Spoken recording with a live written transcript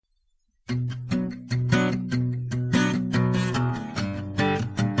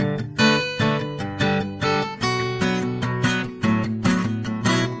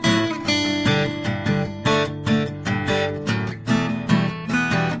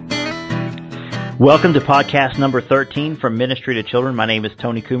Welcome to podcast number 13 from Ministry to Children. My name is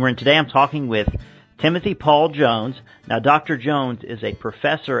Tony Coomer, and today I'm talking with Timothy Paul Jones. Now, Dr. Jones is a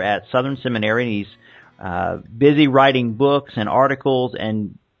professor at Southern Seminary, and he's busy writing books and articles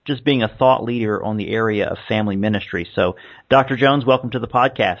and just being a thought leader on the area of family ministry. So, Dr. Jones, welcome to the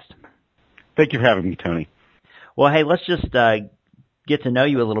podcast. Thank you for having me, Tony. Well, hey, let's just get to know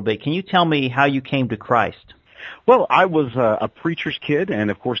you a little bit. Can you tell me how you came to Christ? Well, I was a preacher's kid,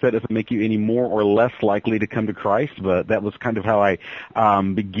 and of course that doesn't make you any more or less likely to come to Christ, but that was kind of how I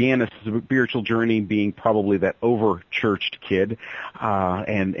began a spiritual journey, being probably that over-churched kid,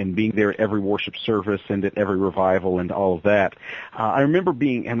 and being there at every worship service and at every revival and all of that. I remember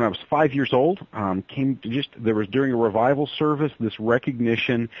being, and when I was 5 years old, there was during a revival service this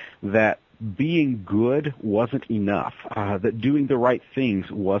recognition that being good wasn't enough, that doing the right things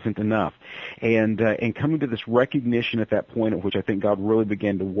wasn't enough. And coming to this recognition at that point at which I think God really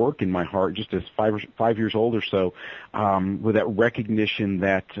began to work in my heart just as 5 years old or so, with that recognition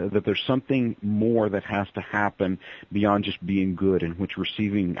that there's something more that has to happen beyond just being good, and which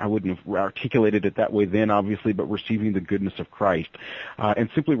receiving, I wouldn't have articulated it that way then, obviously, but receiving the goodness of Christ. And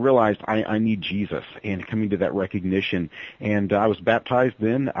simply realized I need Jesus, and coming to that recognition. And I was baptized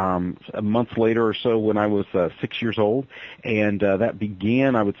then, months later or so when I was 6 years old, and that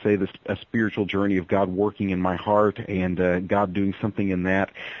began, I would say, a spiritual journey of God working in my heart and God doing something in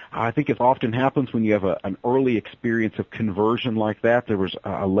that. I think it often happens when you have an early experience of conversion like that. There was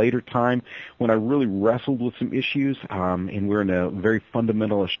a later time when I really wrestled with some issues, and we're in a very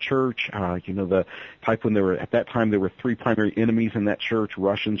fundamentalist church, the type when at that time there were three primary enemies in that church: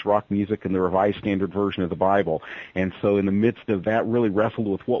 Russians, rock music, and the Revised Standard Version of the Bible. And so in the midst of that, really wrestled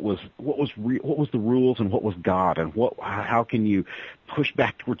with what was the rules and what was God, and how can you push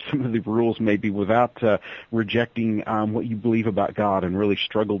back towards some of the rules maybe without rejecting what you believe about God, and really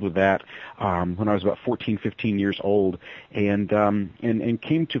struggled with that when I was about 14, 15 years old, and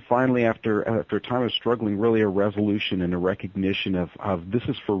came to finally after a time of struggling, really a resolution and a recognition of this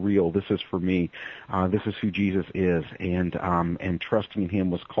is for real, this is for me, this is who Jesus is, and trusting in Him.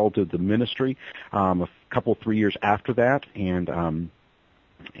 Was called to the ministry a couple 3 years after that,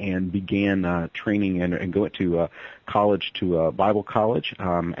 and began training and going to college, to Bible college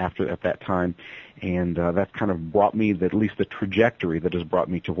at that time, and that's kind of brought me at least the trajectory that has brought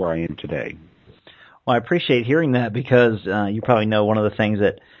me to where I am today. Well, I appreciate hearing that, because you probably know one of the things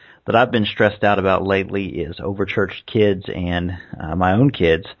that I've been stressed out about lately is over-churched kids and my own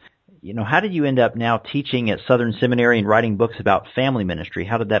kids. How did you end up now teaching at Southern Seminary and writing books about family ministry?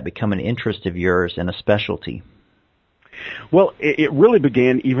 How did that become an interest of yours and a specialty? Well, it really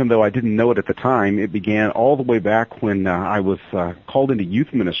began, even though I didn't know it at the time, it began all the way back when I was called into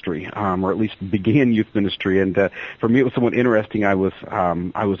youth ministry, or at least began youth ministry. And for me, it was somewhat interesting. I was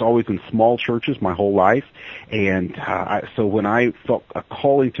always in small churches my whole life, and so when I felt a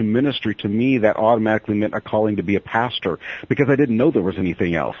calling to ministry, to me that automatically meant a calling to be a pastor, because I didn't know there was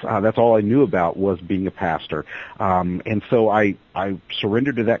anything else. That's all I knew about was being a pastor, and so I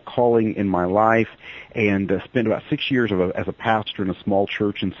surrendered to that calling in my life, and spent about 6 years as a pastor in a small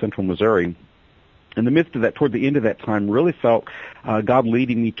church in central Missouri. In the midst of that, toward the end of that time, really felt God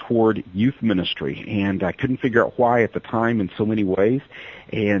leading me toward youth ministry, and I couldn't figure out why at the time in so many ways,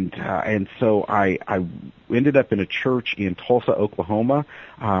 and so I ended up in a church in Tulsa, Oklahoma,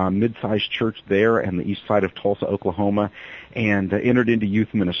 mid-sized church there and the east side of Tulsa, Oklahoma, and entered into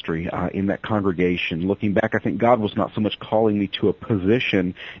youth ministry in that congregation. Looking back, I think God was not so much calling me to a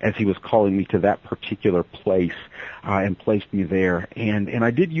position as He was calling me to that particular place, and placed me there. And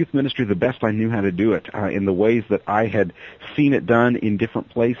I did youth ministry the best I knew how to do it, in the ways that I had seen it done in different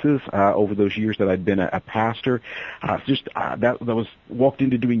places over those years that I'd been a pastor. That was walked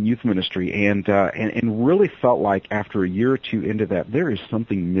into doing youth ministry, and really felt like after a year or two into that, there is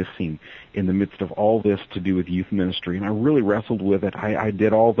something missing in the midst of all this to do with youth ministry, and I really wrestled with it. I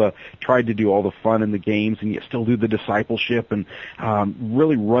tried to do all the fun and the games, and yet still do the discipleship, and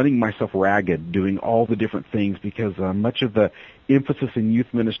really running myself ragged, doing all the different things, because much of the emphasis in youth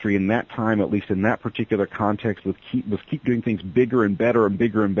ministry in that time, at least in that particular context, was keep doing things bigger and better and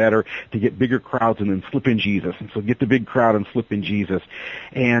bigger and better to get bigger crowds and then slip in Jesus. And so get the big crowd and slip in Jesus.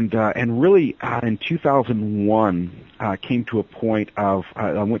 And really in 2001 came to a point of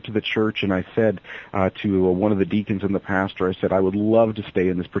I went to the church and I said to one of the deacons and the pastor, I said, I would love to stay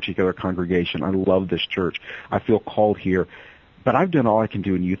in this particular congregation. I love this church. I feel called here. But I've done all I can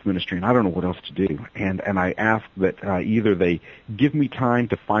do in youth ministry, and I don't know what else to do. And I ask that either they give me time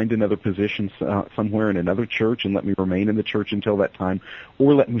to find another position somewhere in another church and let me remain in the church until that time,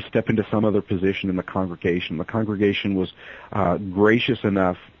 or let me step into some other position in the congregation. The congregation was gracious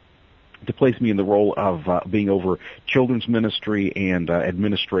enough to place me in the role of being over children's ministry and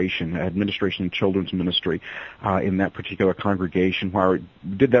administration of children's ministry in that particular congregation, where I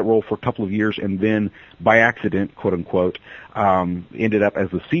did that role for a couple of years, and then by accident, quote unquote, ended up as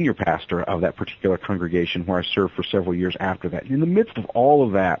the senior pastor of that particular congregation, where I served for several years after that. In the midst of all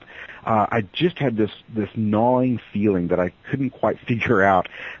of that, I just had this gnawing feeling that I couldn't quite figure out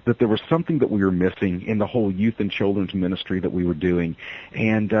that there was something that we were missing in the whole youth and children's ministry that we were doing.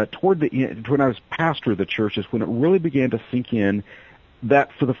 And toward the end, when I was pastor of the church, is when it really began to sink in that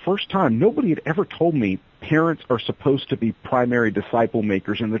for the first time, nobody had ever told me parents are supposed to be primary disciple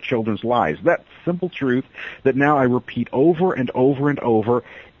makers in their children's lives. That simple truth that now I repeat over and over and over,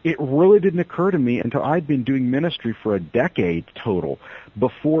 it really didn't occur to me until I'd been doing ministry for a decade total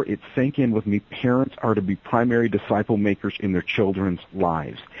before it sank in with me. Parents are to be primary disciple makers in their children's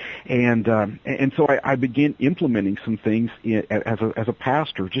lives. And so I began implementing some things as a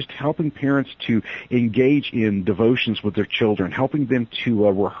pastor, just helping parents to engage in devotions with their children, helping them to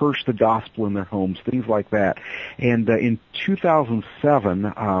rehearse the gospel in their homes, things like that. And in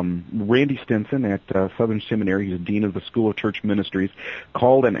 2007, Randy Stinson at Southern Seminary, he's the dean of the School of Church Ministries,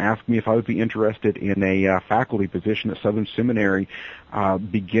 called and asked me if I would be interested in a faculty position at Southern Seminary,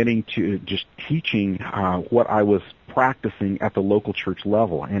 beginning to just teaching what I was practicing at the local church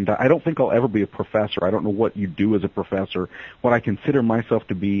level. And I don't think I'll ever be a professor. I don't know what you do as a professor. What I consider myself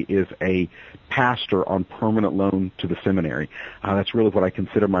to be is a pastor on permanent loan to the seminary. That's really what I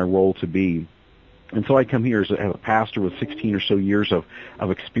consider my role to be. And so I come here as a pastor with 16 or so years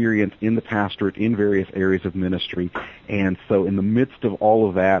of experience in the pastorate in various areas of ministry. And so in the midst of all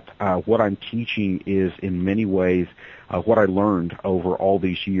of that, what I'm teaching is in many ways what I learned over all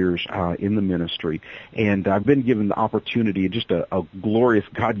these years in the ministry. And I've been given the opportunity, just a glorious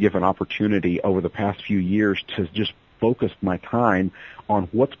God-given opportunity over the past few years to just focus my time on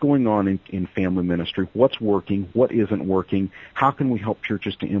what's going on in family ministry, what's working, what isn't working, how can we help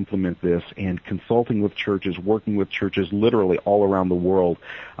churches to implement this, and consulting with churches, working with churches literally all around the world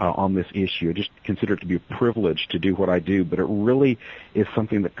on this issue. I just consider it to be a privilege to do what I do, but it really is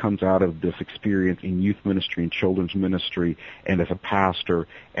something that comes out of this experience in youth ministry and children's ministry and as a pastor,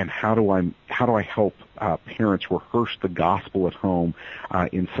 and how do I help parents rehearse the gospel at home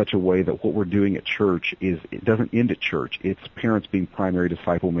in such a way that what we're doing at church it doesn't end at church. It's parents being primary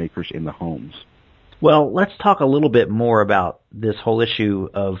disciple makers in the homes. Well, let's talk a little bit more about this whole issue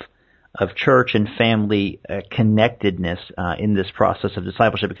of church and family connectedness in this process of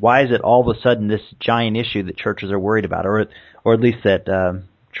discipleship. Why is it all of a sudden this giant issue that churches are worried about, or at least that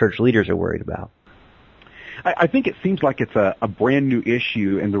church leaders are worried about? I think it seems like it's a brand new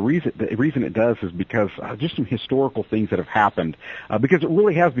issue, and the reason it does is because just some historical things that have happened, because it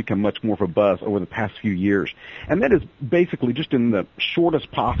really has become much more of a buzz over the past few years. And that is basically, just in the shortest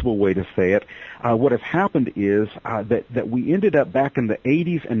possible way to say it, what has happened is that we ended up back in the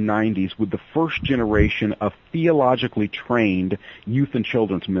 80s and 90s with the first generation of theologically trained youth and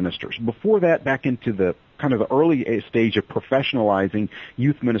children's ministers. Before that, back into the kind of the early stage of professionalizing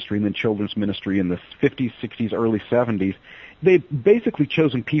youth ministry and then children's ministry in the 50s, 60s, early 70s, they'd basically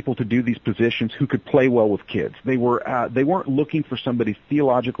chosen people to do these positions who could play well with kids. They weren't looking for somebody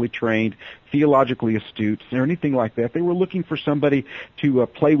theologically trained, theologically astute, or anything like that. They were looking for somebody to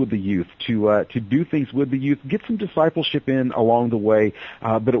play with the youth, to do things with the youth, get some discipleship in along the way.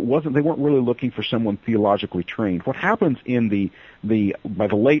 But they weren't really looking for someone theologically trained. What happens in by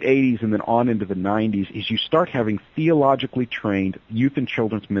the late 80s and then on into the 90s is you start having theologically trained youth and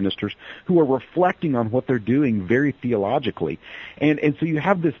children's ministers who are reflecting on what they're doing very theologically. And so you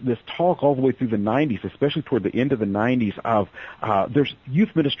have this talk all the way through the 90s, especially toward the end of the 90s, of there's youth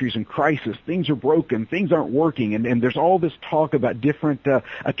ministries in crisis, things are broken, things aren't working, and there's all this talk about different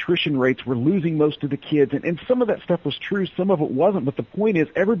attrition rates. We're losing most of the kids, and some of that stuff was true, some of it wasn't, but the point is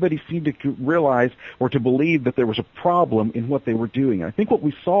everybody seemed to realize or to believe that there was a problem in what they were doing. I think what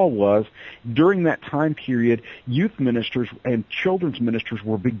we saw was during that time period, youth ministers and children's ministers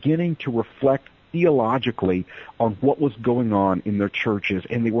were beginning to reflect theologically on what was going on in their churches,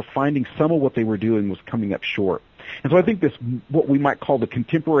 and they were finding some of what they were doing was coming up short. And so I think this, what we might call the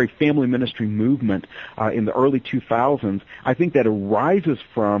contemporary family ministry movement in the early 2000s, I think that arises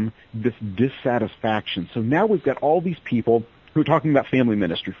from this dissatisfaction. So now we've got all these people who are talking about family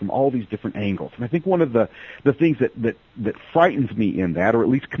ministry from all these different angles. And I think one of the things that frightens me in that, or at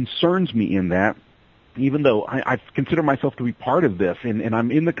least concerns me in that, even though I consider myself to be part of this and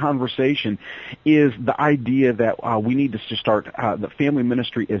I'm in the conversation, is the idea that we need to start that family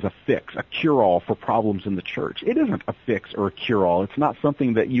ministry is a fix, a cure-all for problems in the church. It isn't a fix or a cure-all. It's not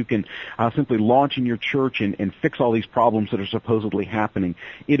something that you can simply launch in your church and fix all these problems that are supposedly happening.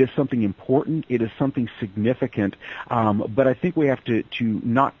 It is something important. It is something significant. But I think we have to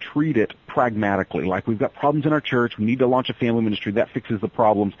not treat it pragmatically, like we've got problems in our church, we need to launch a family ministry, that fixes the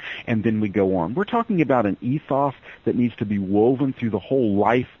problems, and then we go on. We're talking about an ethos that needs to be woven through the whole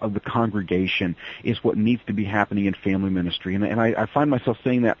life of the congregation is what needs to be happening in family ministry. And I find myself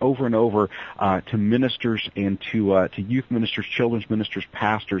saying that over and over to ministers and to youth ministers, children's ministers,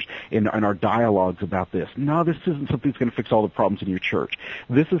 pastors in our dialogues about this. No, this isn't something that's going to fix all the problems in your church.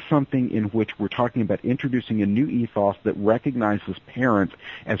 This is something in which we're talking about introducing a new ethos that recognizes parents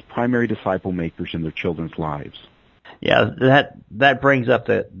as primary disciple makers in their children's lives. Yeah, that brings up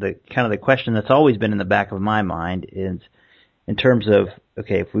the kind of the question that's always been in the back of my mind is in terms of,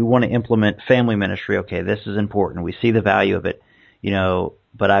 okay, if we want to implement family ministry, okay, this is important. We see the value of it,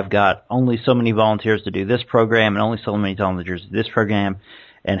 but I've got only so many volunteers to do this program and only so many volunteers to do this program,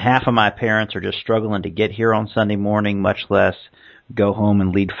 and half of my parents are just struggling to get here on Sunday morning, much less go home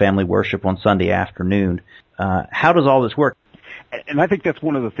and lead family worship on Sunday afternoon. How does all this work? And I think that's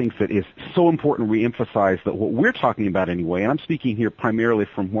one of the things that is so important we emphasize that what we're talking about anyway, and I'm speaking here primarily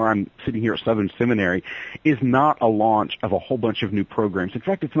from where I'm sitting here at Southern Seminary, is not a launch of a whole bunch of new programs. In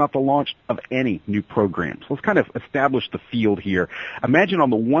fact, it's not the launch of any new programs. Let's kind of establish the field here. Imagine on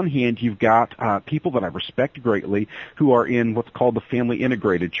the one hand you've got people that I respect greatly who are in what's called the family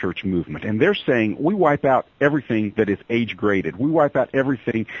integrated church movement. And they're saying we wipe out everything that is age graded. We wipe out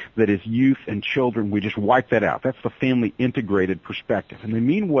everything that is youth and children. We just wipe that out. That's the family integrated perspective. And they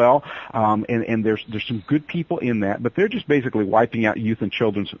mean well, and there's some good people in that, but they're just basically wiping out youth and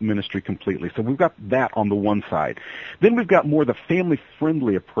children's ministry completely. So we've got that on the one side. Then we've got more the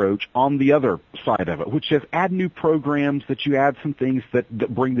family-friendly approach on the other side of it, which says add new programs, that you add some things that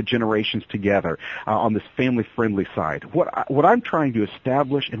bring the generations together on this family-friendly side. What I'm trying to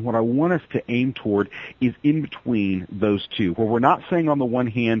establish and what I want us to aim toward is in between those two, where we're not saying on the one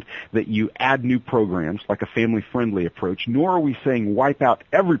hand that you add new programs like a family-friendly approach, nor are we saying wipe out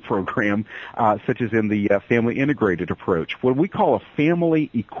every program, such as in the family integrated approach. What we call a family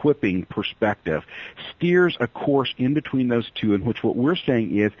equipping perspective steers a course in between those two, in which what we're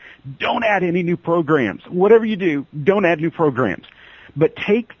saying is don't add any new programs. Whatever you do, don't add new programs. But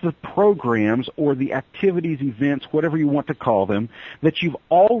take the programs or the activities, events, whatever you want to call them, that you've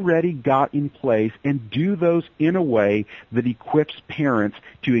already got in place and do those in a way that equips parents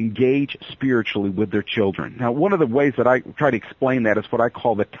to engage spiritually with their children. Now, one of the ways that I try to explain that is what I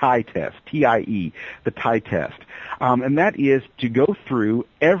call the TIE test, T-I-E, the TIE test. And that is to go through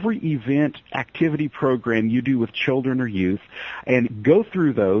every event, activity program you do with children or youth and go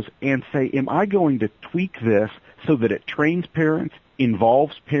through those and say, am I going to tweak this so that it trains parents,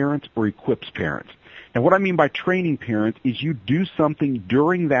 involves parents, or equips parents? And what I mean by training parents is you do something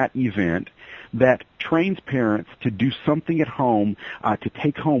during that event that trains parents to do something at home to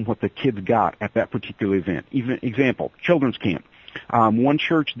take home what the kids got at that particular event. Example, children's camp. One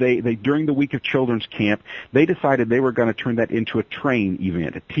church, they during the week of children's camp, they decided they were going to turn that into a train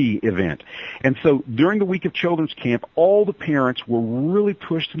event, a T event. And so during the week of children's camp, all the parents were really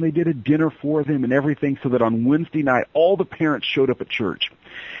pushed, and they did a dinner for them and everything, so that on Wednesday night, all the parents showed up at church.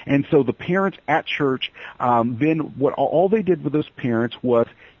 And so the parents at church, then what all they did with those parents was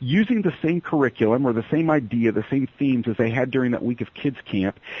using the same curriculum or the same idea, the same themes as they had during that week of kids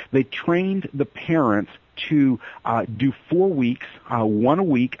camp, they trained the parents to do 4 weeks, one a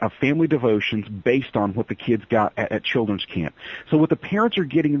week of family devotions based on what the kids got at children's camp. So what the parents are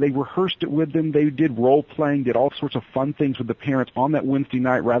getting, they rehearsed it with them, they did role playing, did all sorts of fun things with the parents on that Wednesday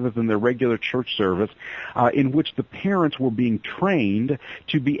night rather than their regular church service, in which the parents were being trained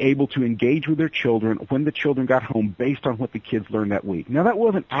to be able to engage with their children when the children got home based on what the kids learned that week. Now that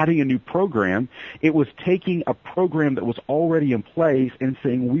wasn't adding a new program, it was taking a program that was already in place and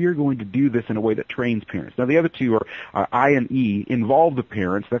saying we are going to do this in a way that trains parents. Now the other two are I and E, involve the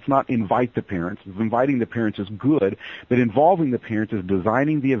parents. That's not invite the parents. Inviting the parents is good, but involving the parents is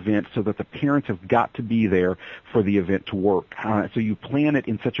designing the event so that the parents have got to be there for the event to work. So you plan it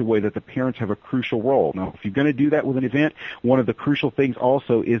in such a way that the parents have a crucial role. Now, if you're going to do that with an event, one of the crucial things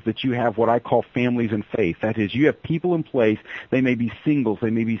also is that you have what I call families in faith. That is, you have people in place, they may be singles, they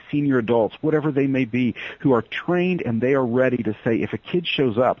may be senior adults, whatever they may be, who are trained and they are ready to say, if a kid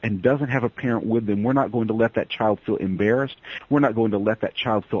shows up and doesn't have a parent with them, we're not not going to let that child feel embarrassed. We're not going to let that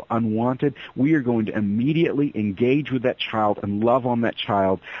child feel unwanted. We are going to immediately engage with that child and love on that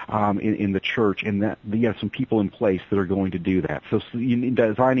child in the church, and that you have some people in place that are going to do that. So you need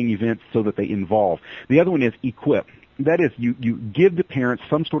designing events so that they involve. The other one is equip. That is, you give the parents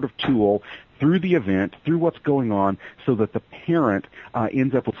some sort of tool through the event, through what's going on, so that the parent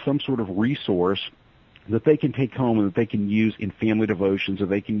ends up with some sort of resource that they can take home and that they can use in family devotions, or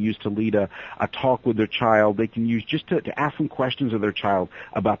they can use to lead a talk with their child. They can use just to ask some questions of their child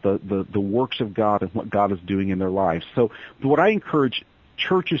about the works of God and what God is doing in their lives. So what I encourage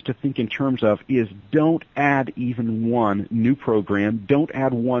churches to think in terms of is don't add even one new program, don't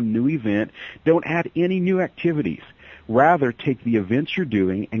add one new event, don't add any new activities. Rather, take the events you're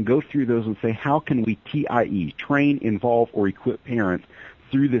doing and go through those and say, how can we TIE, train, involve, or equip parents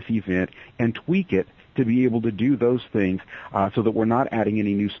through this event, and tweak it to be able to do those things so that we're not adding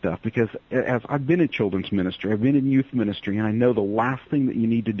any new stuff. Because as I've been in children's ministry, I've been in youth ministry, and I know the last thing that you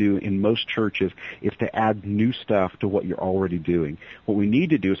need to do in most churches is to add new stuff to what you're already doing. What we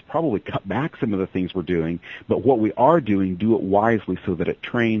need to do is probably cut back some of the things we're doing, but what we are doing, do it wisely so that it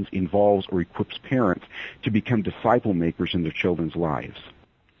trains, involves, or equips parents to become disciple makers in their children's lives.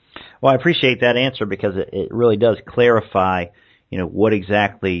 Well, I appreciate that answer, because it really does clarify what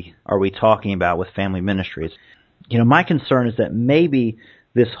exactly are we talking about with family ministries. My concern is that maybe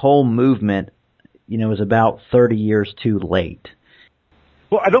this whole movement, is about 30 years too late.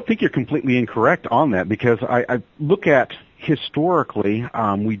 Well, I don't think you're completely incorrect on that, because I look at historically,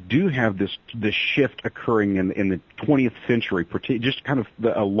 we do have this shift occurring in the 20th century, just kind of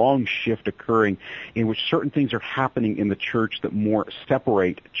a long shift occurring in which certain things are happening in the church that more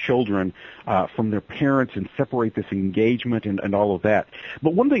separate children from their parents and separate this engagement and all of that.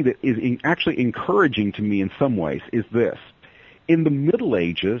 But one thing that is actually encouraging to me in some ways is this. In the Middle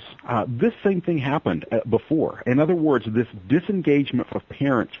Ages, this same thing happened before. In other words, this disengagement of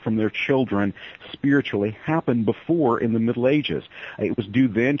parents from their children spiritually happened before in the Middle Ages. It was due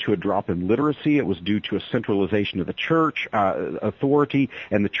then to a drop in literacy. It was due to a centralization of the church authority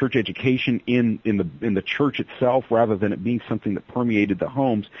and the church education in the church itself, rather than it being something that permeated the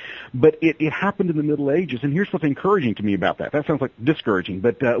homes. But it happened in the Middle Ages, and here's what's encouraging to me about that. That sounds like discouraging,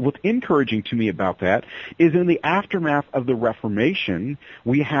 but what's encouraging to me about that is in the aftermath of the Reformation,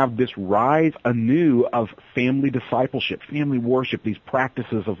 we have this rise anew of family discipleship, family worship, these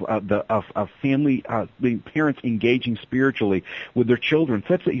practices of family, parents engaging spiritually with their children,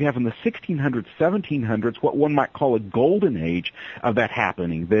 such that you have in the 1600s, 1700s, what one might call a golden age of that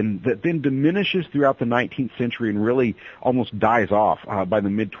happening, that then diminishes throughout the 19th century and really almost dies off by the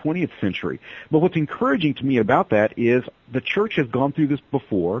mid-20th century. But what's encouraging to me about that is the church has gone through this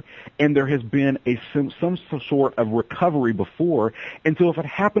before, and there has been some sort of recovery before, and so if it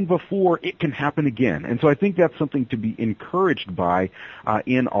happened before, it can happen again. And so I think that's something to be encouraged by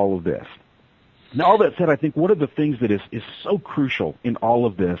in all of this. Now, all that said, I think one of the things that is so crucial in all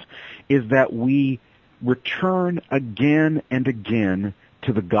of this is that we return again and again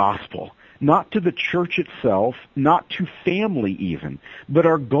to the gospel. Not to the church itself, not to family even, but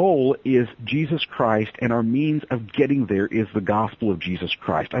our goal is Jesus Christ, and our means of getting there is the gospel of Jesus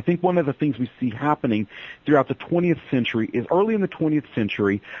Christ. I think one of the things we see happening throughout the 20th century is early in the 20th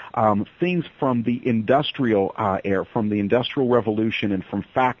century, things from the industrial era, from the Industrial Revolution and from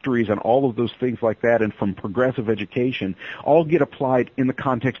factories and all of those things like that, and from progressive education, all get applied in the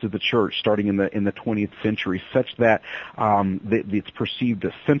context of the church starting in the 20th century, such that it's perceived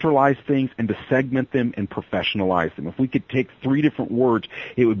as centralized things and to segment them and professionalize them. If we could take three different words,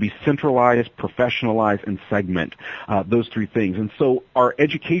 it would be centralize, professionalize, and segment, those three things. And so our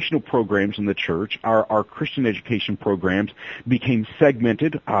educational programs in the church, our Christian education programs, became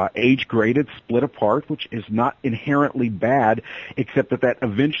segmented, age-graded, split apart, which is not inherently bad, except that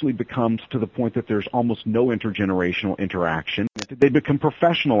eventually becomes to the point that there's almost no intergenerational interaction. They become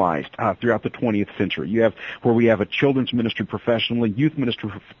professionalized throughout the 20th century. You have where we have a children's ministry professional, a youth ministry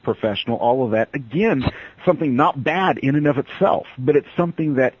professional, all of that. Again, something not bad in and of itself, but it's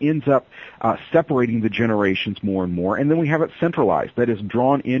something that ends up separating the generations more and more. And then we have it centralized, that is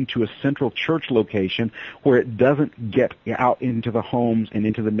drawn into a central church location where it doesn't get out into the homes and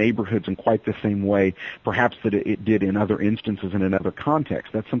into the neighborhoods in quite the same way, perhaps that it did in other instances and in other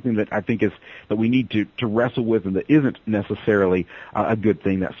contexts. That's something that I think is that we need to wrestle with, and that isn't necessarily a good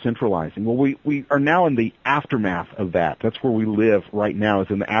thing, that centralizing. Well, we are now in the aftermath of that. That's where we live right now,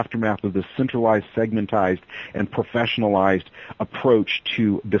 is in the aftermath of this centralized, segmentized, and professionalized approach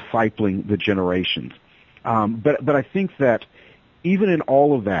to discipling the generations. But I think that even in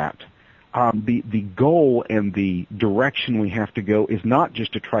all of that, the goal and the direction we have to go is not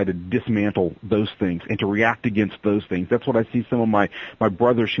just to try to dismantle those things and to react against those things. That's what I see some of my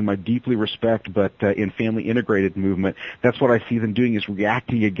brothers whom I deeply respect, but in Family Integrated movement, that's what I see them doing, is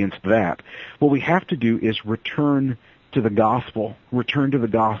reacting against that. What we have to do is return to the gospel. Return to the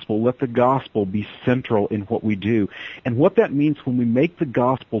gospel. Let the gospel be central in what we do. And what that means when we make the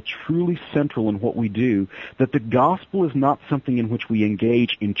gospel truly central in what we do, that the gospel is not something in which we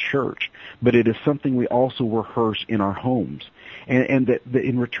engage in church, but it is something we also rehearse in our homes. And that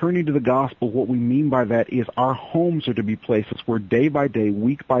in returning to the gospel, what we mean by that is our homes are to be places where day by day,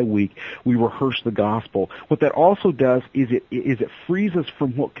 week by week, we rehearse the gospel. What that also does is it frees us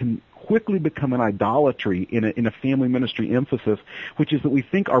from what can quickly become an idolatry in a family ministry emphasis, which is that we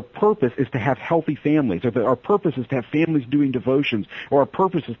think our purpose is to have healthy families, or that our purpose is to have families doing devotions, or our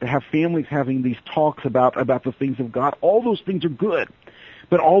purpose is to have families having these talks about the things of God. All those things are good,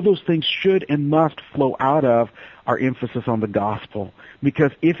 but all those things should and must flow out of our emphasis on the gospel.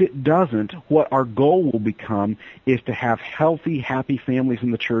 Because if it doesn't, what our goal will become is to have healthy, happy families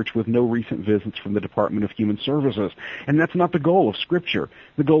in the church with no recent visits from the Department of Human Services. And that's not the goal of Scripture.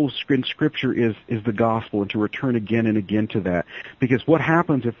 The goal in Scripture is the gospel, and to return again and again to that. Because what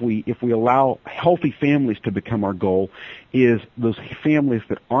happens if we allow healthy families to become our goal is those families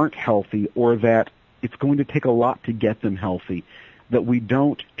that aren't healthy, or that it's going to take a lot to get them healthy, that we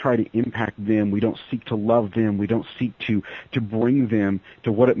don't try to impact them, we don't seek to love them, we don't seek to bring them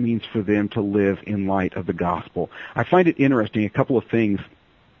to what it means for them to live in light of the gospel. I find it interesting, a couple of things.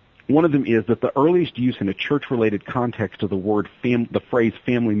 One of them is that the earliest use in a church-related context of the phrase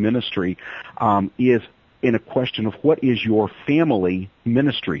family ministry is in a question of what is your family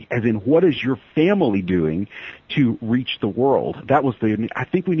ministry, as in what is your family doing to reach the world. I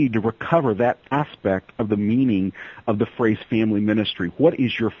think we need to recover that aspect of the meaning of the phrase family ministry. What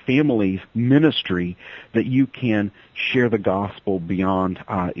is your family's ministry that you can share the gospel beyond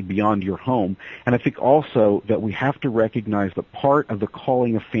your home? And I think also that we have to recognize that part of the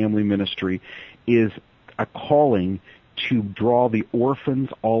calling of family ministry is a calling to draw the orphans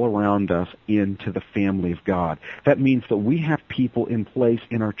all around us into the family of God. That means that we have people in place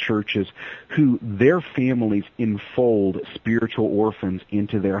in our churches who their families enfold spiritual orphans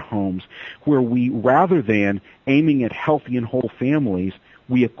into their homes, where we, rather than aiming at healthy and whole families,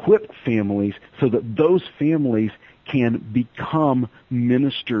 we equip families so that those families can become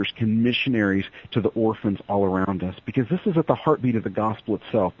ministers, missionaries to the orphans all around us. Because this is at the heartbeat of the gospel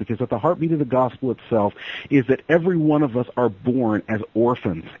itself. Because at the heartbeat of the gospel itself is that every one of us are born as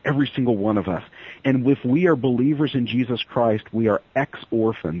orphans, every single one of us. And if we are believers in Jesus Christ, we are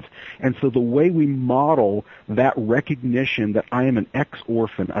ex-orphans. And so the way we model that recognition that I am an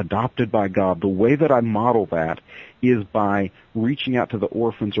ex-orphan adopted by God, the way that I model that is by reaching out to the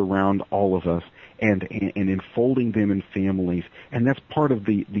orphans around all of us and enfolding them in families. And that's part of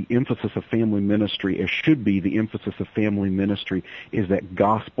the emphasis of family ministry, as should be the emphasis of family ministry, is that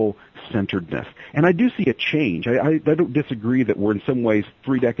gospel-centeredness. And I do see a change. I don't disagree that we're in some ways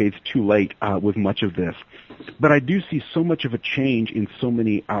 3 decades too late with much of this. But I do see so much of a change in so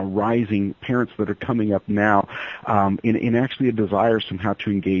many rising parents that are coming up now in actually a desire somehow to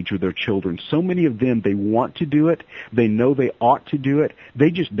engage with their children. So many of them, they want to do it. They know they ought to do it.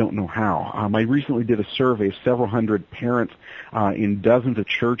 They just don't know how. I recently did a survey of several hundred parents in dozens of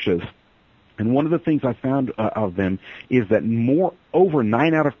churches. And one of the things I found of them is that more than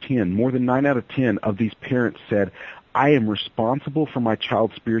 9 out of 10 of these parents said, I am responsible for my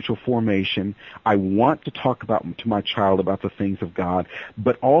child's spiritual formation. I want to talk to my child about the things of God.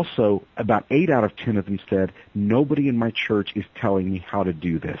 But also, about 8 out of 10 of them said, nobody in my church is telling me how to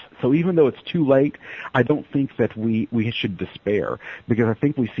do this. So even though it's too late, I don't think that we should despair, because I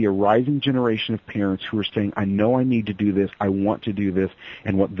think we see a rising generation of parents who are saying, I know I need to do this, I want to do this,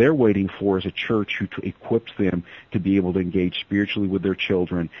 and what they're waiting for is a church who equips them to be able to engage spiritually with their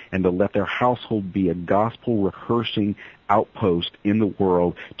children and to let their household be a gospel rehearsing outpost in the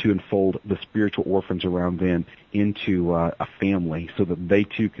world to enfold the spiritual orphans around them into a family so that they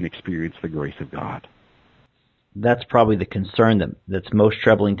too can experience the grace of God. That's probably the concern that's most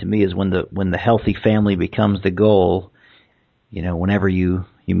troubling to me, is when the healthy family becomes the goal. You know, whenever you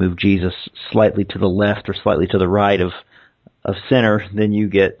move Jesus slightly to the left or slightly to the right of center, then you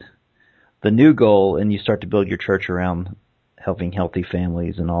get the new goal and you start to build your church around helping healthy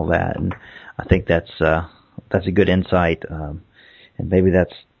families and all that. And I think that's a good insight, and maybe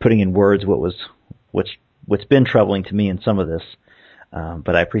that's putting in words what's been troubling to me in some of this.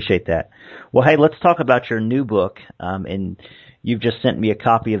 But I appreciate that. Well, hey, let's talk about your new book. And you've just sent me a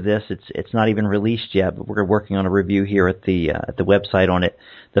copy of this. It's not even released yet, but we're working on a review here at the website on it.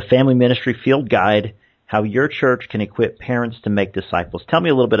 The Family Ministry Field Guide: How Your Church Can Equip Parents to Make Disciples. Tell me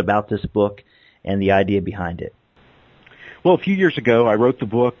a little bit about this book and the idea behind it. Well, a few years ago, I wrote the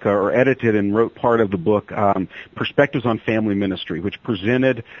book, or edited and wrote part of the book, Perspectives on Family Ministry, which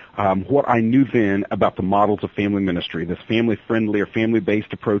presented what I knew then about the models of family ministry, this family-friendly or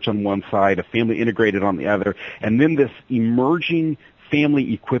family-based approach on one side, a family-integrated on the other, and then this emerging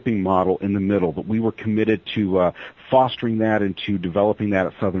family equipping model in the middle, that we were committed to fostering that and to developing that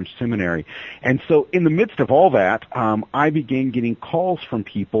at Southern Seminary. And so in the midst of all that, I began getting calls from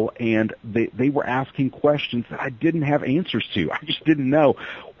people, and they were asking questions that I didn't have answers to. I just didn't know.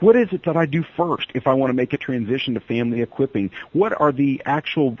 What is it that I do first if I want to make a transition to family equipping? What are the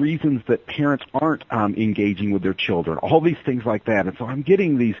actual reasons that parents aren't engaging with their children? All these things like that. And so I'm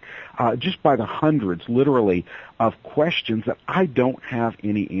getting these just by the hundreds, literally, of questions that I don't have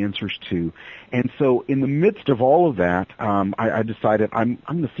any answers to. And so in the midst of all of that, I decided I'm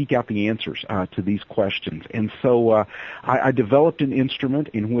going to seek out the answers to these questions. And so I developed an instrument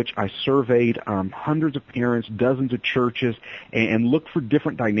in which I surveyed hundreds of parents, dozens of churches, and looked for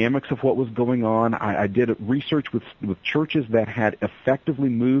different dynamics of what was going on. I did research with churches that had effectively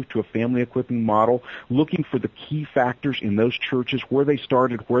moved to a family equipping model, looking for the key factors in those churches, where they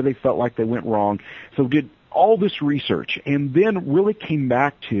started, where they felt like they went wrong. So did all this research, and then really came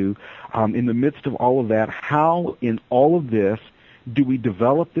back to, in the midst of all of that, how in all of this do we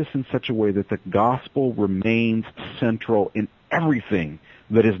develop this in such a way that the gospel remains central in everything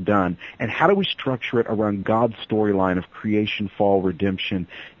that is done, and how do we structure it around God's storyline of creation, fall, redemption,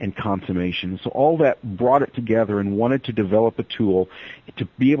 and consummation? So all that brought it together and wanted to develop a tool to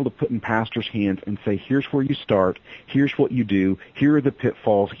be able to put in pastors' hands and say, here's where you start, here's what you do, here are the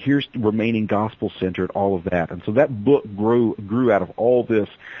pitfalls, here's remaining gospel-centered, all of that. And so that book grew out of all this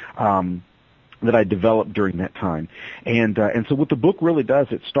that I developed during that time. And so what the book really does,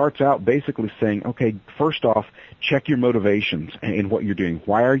 it starts out basically saying, okay, first off, check your motivations in what you're doing.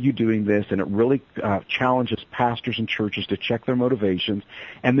 Why are you doing this? And it really challenges pastors and churches to check their motivations.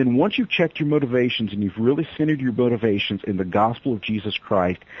 And then once you've checked your motivations and you've really centered your motivations in the gospel of Jesus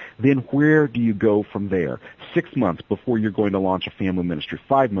Christ, then where do you go from there? 6 months before you're going to launch a family ministry,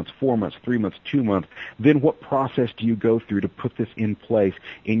 5 months, 4 months, 3 months, 2 months, then what process do you go through to put this in place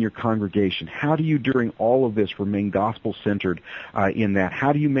in your congregation? How do you, during all of this, remain gospel-centered in that?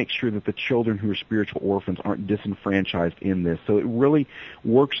 How do you make sure that the children who are spiritual orphans aren't disenfranchised in this? So it really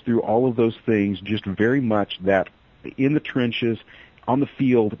works through all of those things, just very much that in the trenches, on the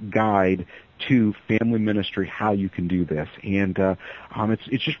field guide to family ministry, how you can do this. And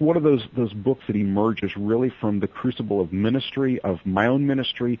it's just one of those books that emerges really from the crucible of ministry, of my own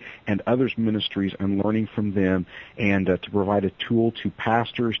ministry and others' ministries, and learning from them, and to provide a tool to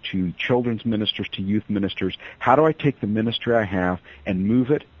pastors, to children's ministers, to youth ministers. How do I take the ministry I have and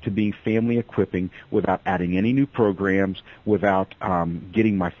move it to being family equipping without adding any new programs, without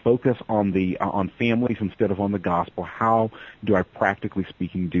getting my focus on families instead of on the gospel? How do I, practically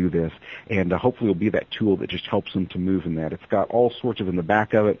speaking, do this? And hopefully it'll be that tool that just helps them to move in that. It's got all sorts of, in the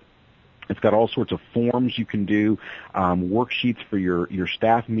back of it, it's got all sorts of forms you can do, worksheets for your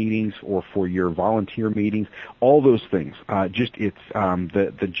staff meetings or for your volunteer meetings, all those things. It's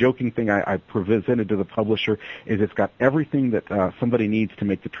the joking thing I presented to the publisher is it's got everything that somebody needs to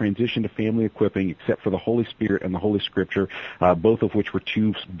make the transition to family equipping, except for the Holy Spirit and the Holy Scripture, both of which were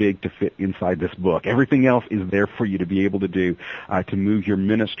too big to fit inside this book. Everything else is there for you to be able to do to move your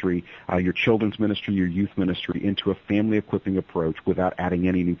ministry, your children's ministry, your youth ministry, into a family equipping approach without adding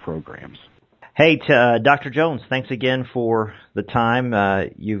any new programs. Hey, Dr. Jones, thanks again for the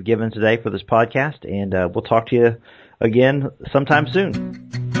time you've given today for this podcast, and we'll talk to you again sometime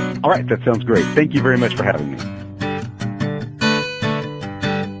soon. All right, that sounds great. Thank you very much for having me.